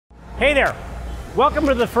Hey there, welcome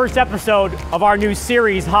to the first episode of our new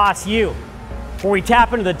series, Haas U, where we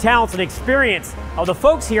tap into the talents and experience of the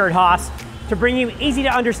folks here at Haas to bring you easy to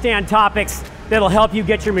understand topics that'll help you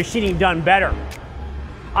get your machining done better.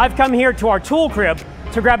 I've come here to our tool crib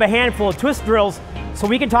to grab a handful of twist drills so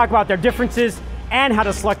we can talk about their differences and how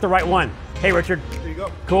to select the right one. Hey Richard. There you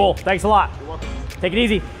go. Cool, thanks a lot. You're welcome. Take it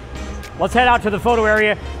easy. Let's head out to the photo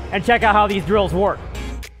area and check out how these drills work.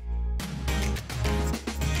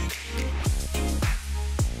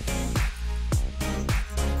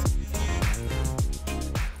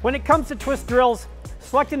 When it comes to twist drills,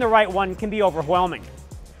 selecting the right one can be overwhelming.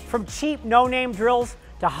 From cheap no-name drills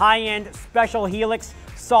to high-end special helix,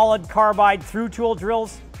 solid carbide through tool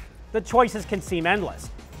drills, the choices can seem endless.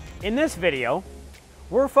 In this video,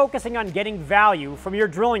 we're focusing on getting value from your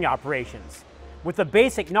drilling operations, with the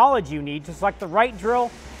basic knowledge you need to select the right drill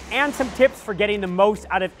and some tips for getting the most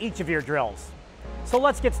out of each of your drills. So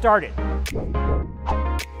let's get started.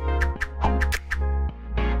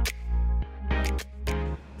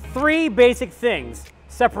 Three basic things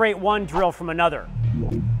separate one drill from another: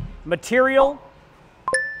 material,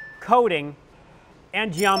 coating,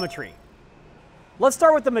 and geometry. Let's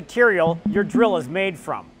start with the material your drill is made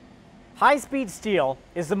from. High-speed steel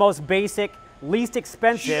is the most basic, least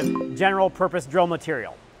expensive general-purpose drill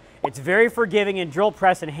material. It's very forgiving in drill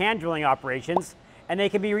press and hand drilling operations, and they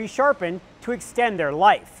can be resharpened to extend their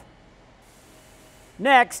life.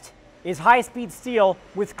 Next is high-speed steel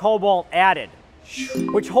with cobalt added,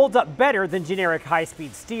 which holds up better than generic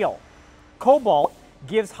high-speed steel. Cobalt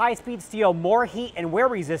gives high-speed steel more heat and wear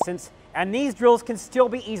resistance, and these drills can still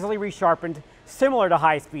be easily resharpened, similar to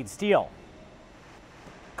high-speed steel.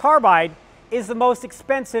 Carbide is the most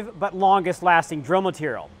expensive but longest-lasting drill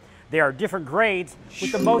material. There are different grades,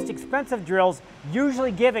 with the most expensive drills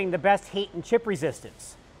usually giving the best heat and chip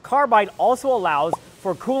resistance. Carbide also allows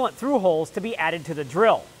for coolant through holes to be added to the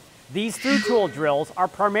drill. These through-tool drills are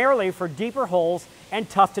primarily for deeper holes and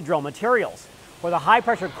tough-to-drill materials, where the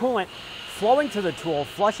high-pressure coolant flowing to the tool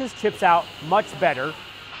flushes chips out much better,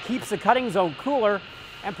 keeps the cutting zone cooler,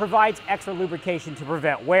 and provides extra lubrication to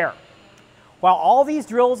prevent wear. While all these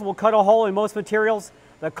drills will cut a hole in most materials,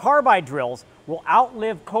 the carbide drills will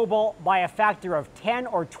outlive cobalt by a factor of 10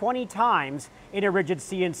 or 20 times in a rigid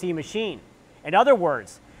CNC machine. In other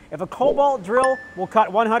words, if a cobalt drill will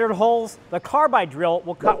cut 100 holes, the carbide drill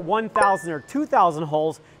will cut 1,000 or 2,000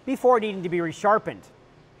 holes before needing to be resharpened.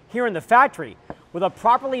 Here in the factory, with a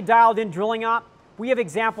properly dialed in drilling op, we have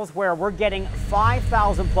examples where we're getting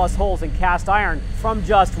 5,000 plus holes in cast iron from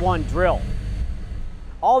just one drill.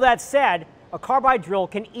 All that said, a carbide drill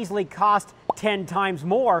can easily cost 10 times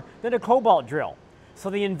more than a cobalt drill, so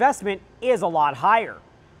the investment is a lot higher.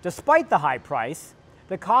 Despite the high price,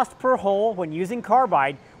 the cost per hole when using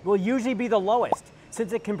carbide will usually be the lowest,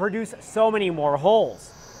 since it can produce so many more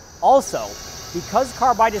holes. Also, because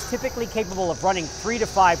carbide is typically capable of running 3 to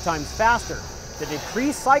 5 times faster, the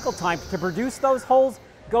decreased cycle time to produce those holes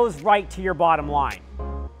goes right to your bottom line.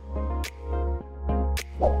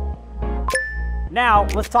 Now,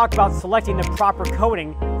 let's talk about selecting the proper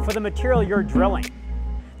coating for the material you're drilling.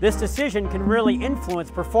 This decision can really influence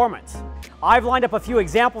performance. I've lined up a few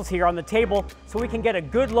examples here on the table so we can get a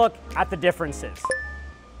good look at the differences.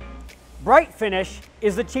 Bright finish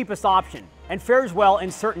is the cheapest option and fares well in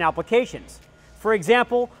certain applications. For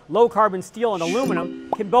example, low carbon steel and aluminum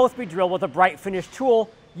can both be drilled with a bright finish tool,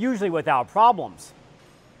 usually without problems.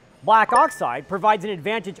 Black oxide provides an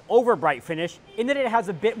advantage over bright finish in that it has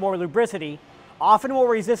a bit more lubricity, often more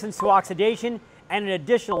resistance to oxidation, and an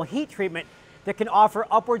additional heat treatment that can offer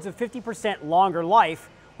upwards of 50% longer life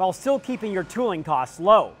while still keeping your tooling costs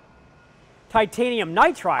low. Titanium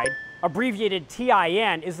nitride, abbreviated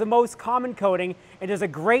TIN, is the most common coating and is a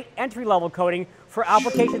great entry-level coating for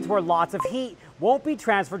applications where lots of heat won't be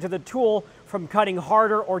transferred to the tool from cutting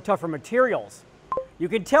harder or tougher materials. You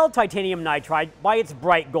can tell titanium nitride by its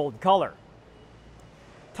bright gold color.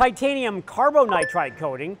 Titanium carbonitride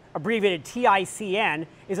coating, abbreviated TICN,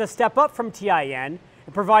 is a step up from TIN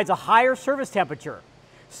and provides a higher surface temperature.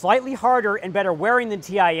 Slightly harder and better wearing than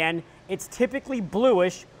TIN, it's typically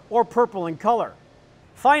bluish or purple in color.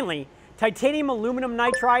 Finally, titanium aluminum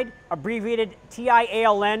nitride, abbreviated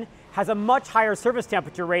TIALN, has a much higher surface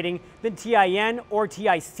temperature rating than TIN or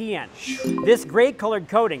TICN. This gray-colored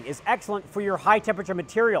coating is excellent for your high-temperature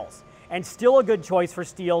materials and still a good choice for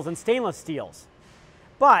steels and stainless steels.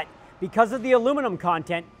 But because of the aluminum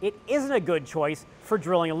content, it isn't a good choice for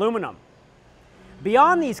drilling aluminum.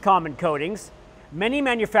 Beyond these common coatings, many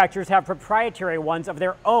manufacturers have proprietary ones of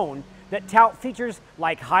their own that tout features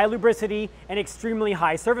like high lubricity and extremely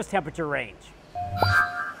high surface temperature range.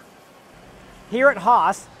 Here at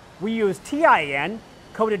Haas, We use TIN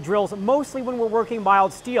coated drills mostly when we're working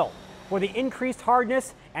mild steel, where the increased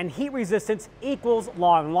hardness and heat resistance equals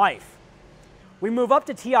long life. We move up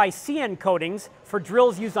to TICN coatings for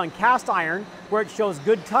drills used on cast iron, where it shows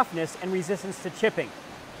good toughness and resistance to chipping.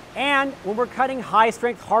 And when we're cutting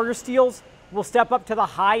high-strength, harder steels, we'll step up to the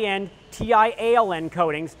high-end TIALN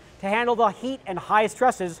coatings to handle the heat and high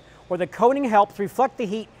stresses, where the coating helps reflect the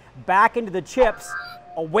heat back into the chips,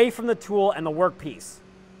 away from the tool and the workpiece.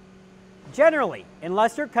 Generally,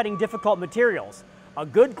 unless you're cutting difficult materials, a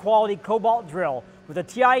good quality cobalt drill with a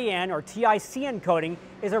TIN or TICN coating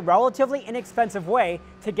is a relatively inexpensive way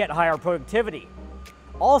to get higher productivity.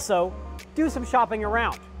 Also, do some shopping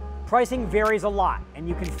around. Pricing varies a lot, and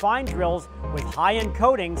you can find drills with high-end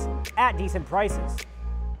coatings at decent prices.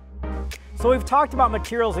 So we've talked about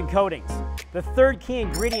materials and coatings. The third key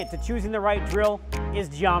ingredient to choosing the right drill is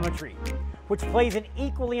geometry, which plays an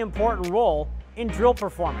equally important role in drill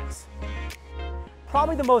performance.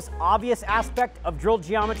 Probably the most obvious aspect of drill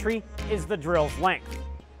geometry is the drill's length.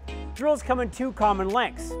 Drills come in two common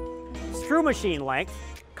lengths: screw machine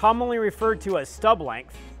length, commonly referred to as stub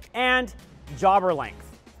length, and jobber length.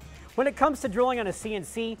 When it comes to drilling on a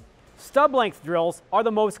CNC, stub length drills are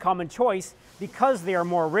the most common choice because they are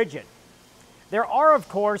more rigid. There are, of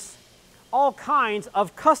course, all kinds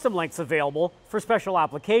of custom lengths available for special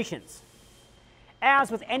applications. As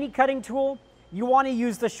with any cutting tool, you want to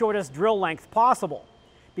use the shortest drill length possible,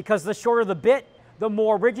 because the shorter the bit, the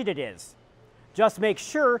more rigid it is. Just make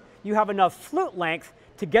sure you have enough flute length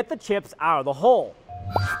to get the chips out of the hole.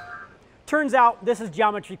 Turns out this is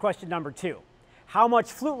geometry question number 2. How much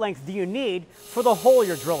flute length do you need for the hole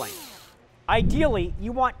you're drilling? Ideally,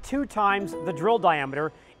 you want 2 times the drill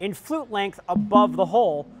diameter in flute length above the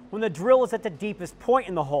hole when the drill is at the deepest point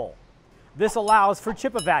in the hole. This allows for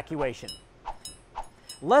chip evacuation.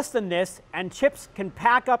 Less than this, and chips can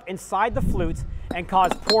pack up inside the flutes and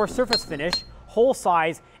cause poor surface finish, hole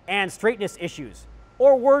size, and straightness issues.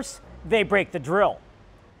 Or worse, they break the drill.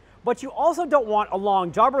 But you also don't want a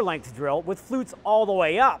long jobber length drill with flutes all the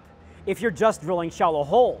way up if you're just drilling shallow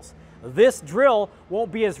holes. This drill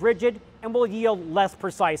won't be as rigid and will yield less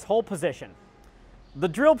precise hole position. The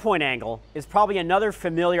drill point angle is probably another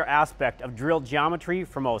familiar aspect of drill geometry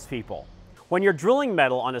for most people. When you're drilling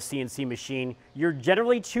metal on a CNC machine, you're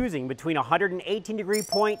generally choosing between a 118-degree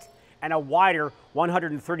point and a wider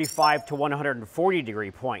 135 to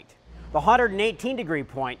 140-degree point. The 118-degree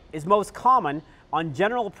point is most common on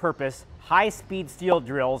general-purpose, high-speed steel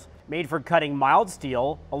drills made for cutting mild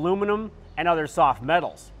steel, aluminum, and other soft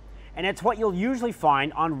metals. And it's what you'll usually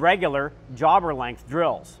find on regular jobber-length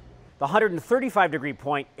drills. The 135-degree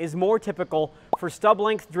point is more typical for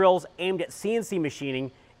stub-length drills aimed at CNC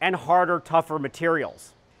machining and harder, tougher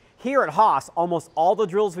materials. Here at Haas, almost all the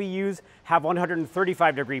drills we use have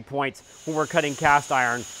 135-degree points when we're cutting cast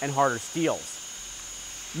iron and harder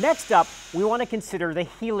steels. Next up, we want to consider the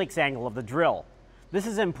helix angle of the drill. This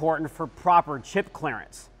is important for proper chip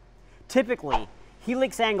clearance. Typically,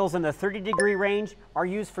 helix angles in the 30-degree range are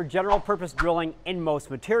used for general-purpose drilling in most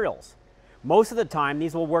materials. Most of the time,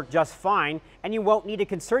 these will work just fine, and you won't need to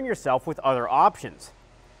concern yourself with other options.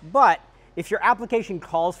 But if your application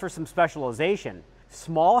calls for some specialization,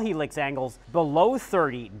 small helix angles below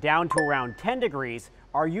 30 down to around 10 degrees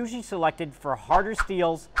are usually selected for harder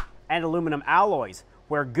steels and aluminum alloys,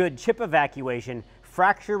 where good chip evacuation,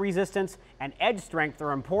 fracture resistance, and edge strength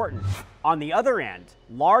are important. On the other end,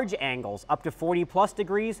 large angles up to 40+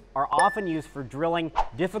 degrees are often used for drilling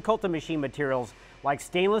difficult to machine materials like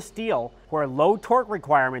stainless steel, where low torque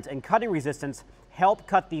requirements and cutting resistance help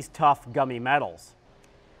cut these tough, gummy metals.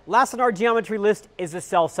 Last on our geometry list is the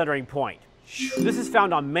self-centering point. This is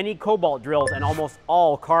found on many cobalt drills and almost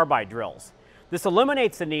all carbide drills. This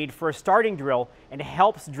eliminates the need for a starting drill and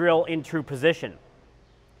helps drill in true position.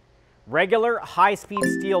 Regular high-speed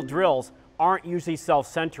steel drills aren't usually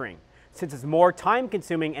self-centering, since it's more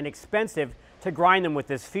time-consuming and expensive to grind them with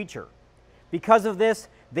this feature. Because of this,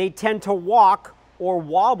 they tend to walk or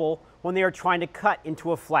wobble when they are trying to cut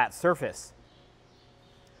into a flat surface.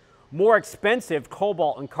 More expensive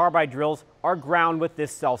cobalt and carbide drills are ground with this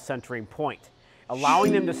self-centering point,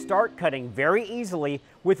 allowing them to start cutting very easily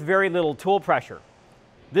with very little tool pressure.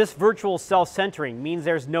 This virtual self-centering means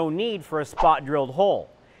there's no need for a spot drilled hole,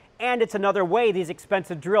 and it's another way these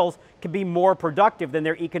expensive drills can be more productive than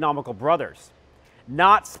their economical brothers.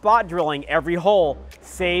 Not spot drilling every hole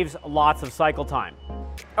saves lots of cycle time.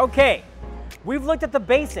 Okay, we've looked at the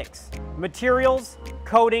basics: materials,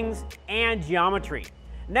 coatings, and geometry.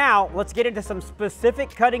 Now, let's get into some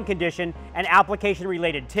specific cutting condition and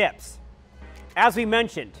application-related tips. As we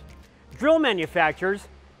mentioned, drill manufacturers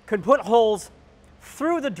can put holes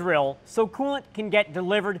through the drill so coolant can get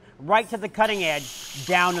delivered right to the cutting edge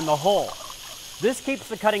down in the hole. This keeps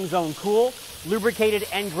the cutting zone cool, lubricated,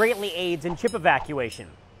 and greatly aids in chip evacuation.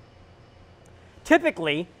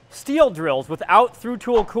 Typically, steel drills without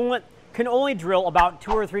through-tool coolant can only drill about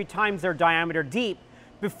 2 or 3 times their diameter deep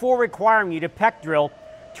before requiring you to peck drill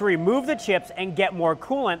to remove the chips and get more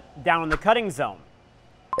coolant down in the cutting zone.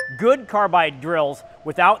 Good carbide drills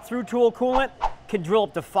without through-tool coolant can drill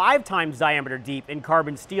up to 5 times diameter deep in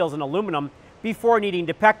carbon steels and aluminum before needing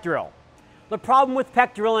to peck drill. The problem with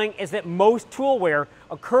peck drilling is that most tool wear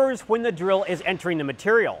occurs when the drill is entering the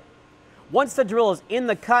material. Once the drill is in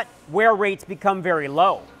the cut, wear rates become very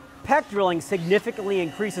low. Peck drilling significantly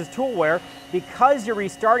increases tool wear because you're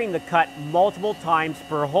restarting the cut multiple times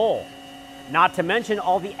per hole. Not to mention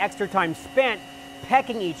all the extra time spent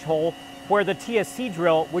pecking each hole where the TSC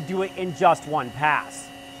drill would do it in just one pass.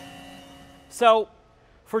 So,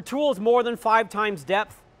 for tools more than 5 times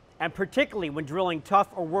depth, and particularly when drilling tough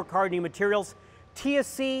or work hardening materials,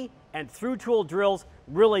 TSC and through-tool drills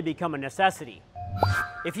really become a necessity.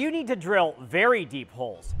 If you need to drill very deep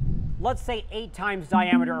holes, let's say 8 times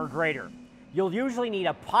diameter or greater, you'll usually need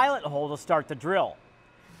a pilot hole to start the drill.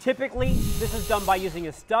 Typically, this is done by using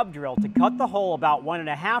a stub drill to cut the hole about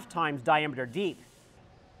 1.5 times diameter deep.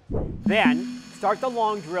 Then, start the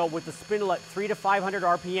long drill with the spindle at 300 to 500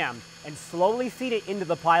 RPM and slowly feed it into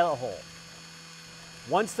the pilot hole.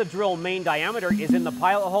 Once the drill main diameter is in the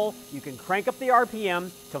pilot hole, you can crank up the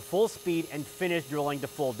RPM to full speed and finish drilling to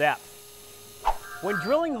full depth. When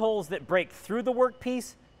drilling holes that break through the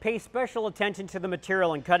workpiece, pay special attention to the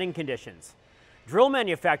material and cutting conditions. Drill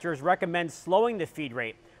manufacturers recommend slowing the feed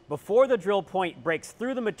rate before the drill point breaks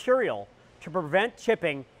through the material to prevent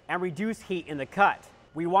chipping and reduce heat in the cut.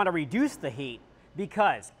 We want to reduce the heat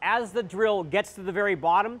because as the drill gets to the very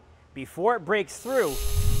bottom, before it breaks through,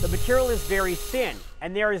 the material is very thin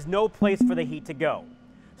and there is no place for the heat to go.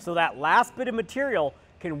 So that last bit of material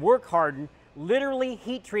can work harden, literally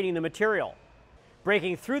heat treating the material.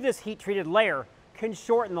 Breaking through this heat treated layer can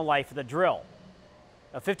shorten the life of the drill.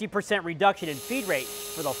 A 50% reduction in feed rate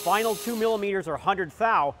for the final 2 millimeters or 100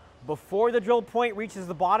 thou before the drill point reaches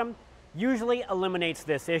the bottom usually eliminates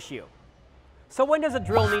this issue. So when does a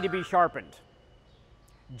drill need to be sharpened?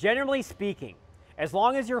 Generally speaking, as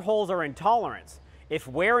long as your holes are in tolerance, if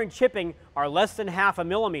wear and chipping are less than 0.5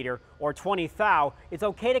 millimeter or 20 thou, it's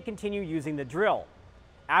okay to continue using the drill.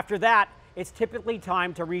 After that, it's typically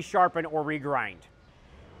time to resharpen or regrind.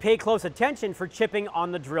 Pay close attention for chipping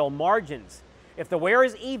on the drill margins. If the wear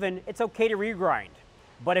is even, it's okay to regrind.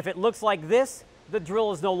 But if it looks like this, the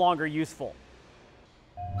drill is no longer useful.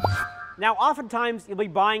 Now, oftentimes you'll be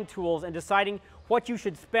buying tools and deciding what you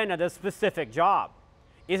should spend on a specific job.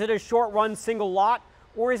 Is it a short run single lot,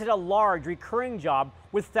 or is it a large recurring job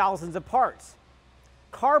with thousands of parts?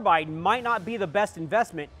 Carbide might not be the best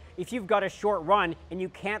investment if you've got a short run and you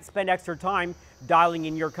can't spend extra time dialing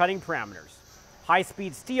in your cutting parameters.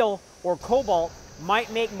 High-speed steel or cobalt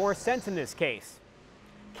might make more sense in this case.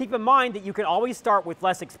 Keep in mind that you can always start with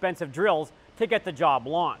less expensive drills to get the job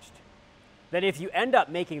launched. Then if you end up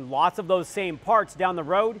making lots of those same parts down the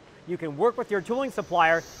road, you can work with your tooling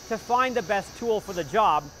supplier to find the best tool for the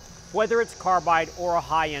job, whether it's carbide or a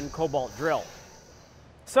high-end cobalt drill.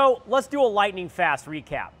 So let's do a lightning fast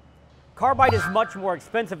recap. Carbide is much more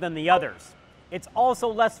expensive than the others. It's also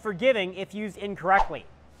less forgiving if used incorrectly.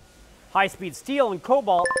 High-speed steel and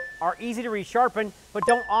cobalt are easy to resharpen, but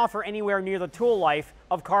don't offer anywhere near the tool life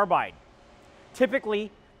of carbide.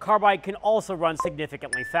 Typically, carbide can also run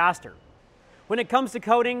significantly faster. When it comes to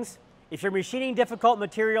coatings, if you're machining difficult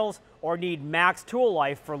materials or need max tool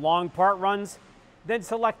life for long part runs, then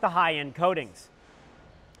select the high-end coatings.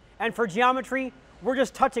 And for geometry, we're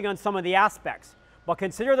just touching on some of the aspects, but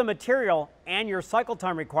consider the material and your cycle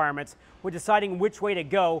time requirements when deciding which way to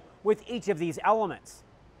go with each of these elements.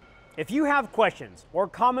 If you have questions or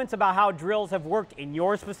comments about how drills have worked in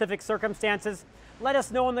your specific circumstances, let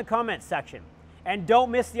us know in the comments section. And don't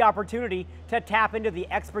miss the opportunity to tap into the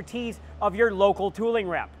expertise of your local tooling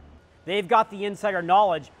rep. They've got the insider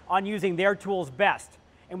knowledge on using their tools best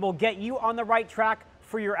and will get you on the right track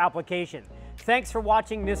for your application. Thanks for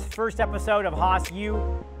watching this first episode of Haas U,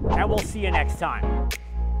 and we'll see you next time.